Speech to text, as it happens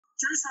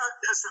curious how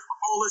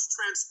all this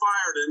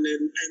transpired,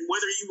 and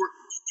whether you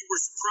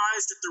were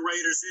surprised at the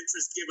Raiders'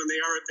 interest, given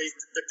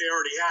that they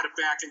already had a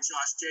back in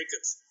Josh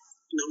Jacobs,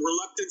 and the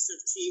reluctance of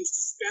teams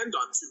to spend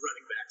on two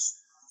running backs.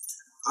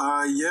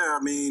 Yeah,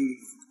 I mean,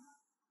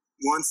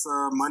 once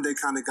Monday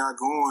kind of got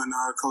going,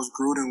 Coach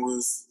Gruden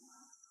was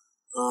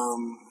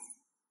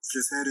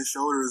just head and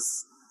shoulders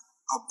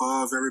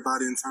above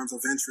everybody in terms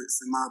of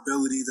interest and my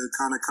ability to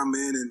kind of come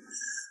in and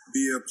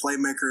be a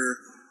playmaker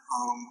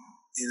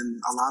in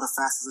a lot of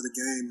facets of the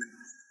game. And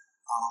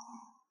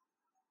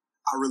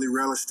I really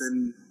relished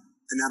in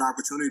that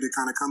opportunity to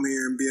kind of come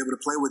here and be able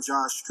to play with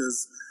Josh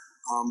because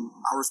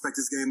I respect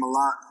his game a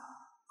lot.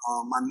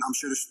 I'm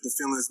sure the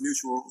feeling is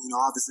mutual.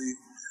 Obviously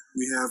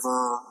we have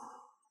our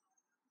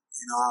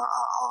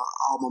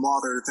alma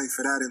mater to thank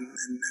for that in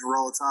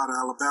Roll Tide in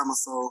Alabama.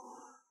 So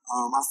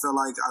I feel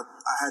like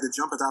I had to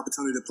jump at the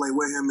opportunity to play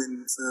with him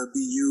and to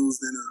be used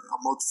in a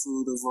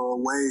multitude of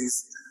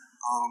ways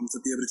to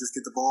be able to just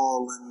get the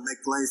ball and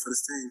make plays for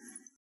this team.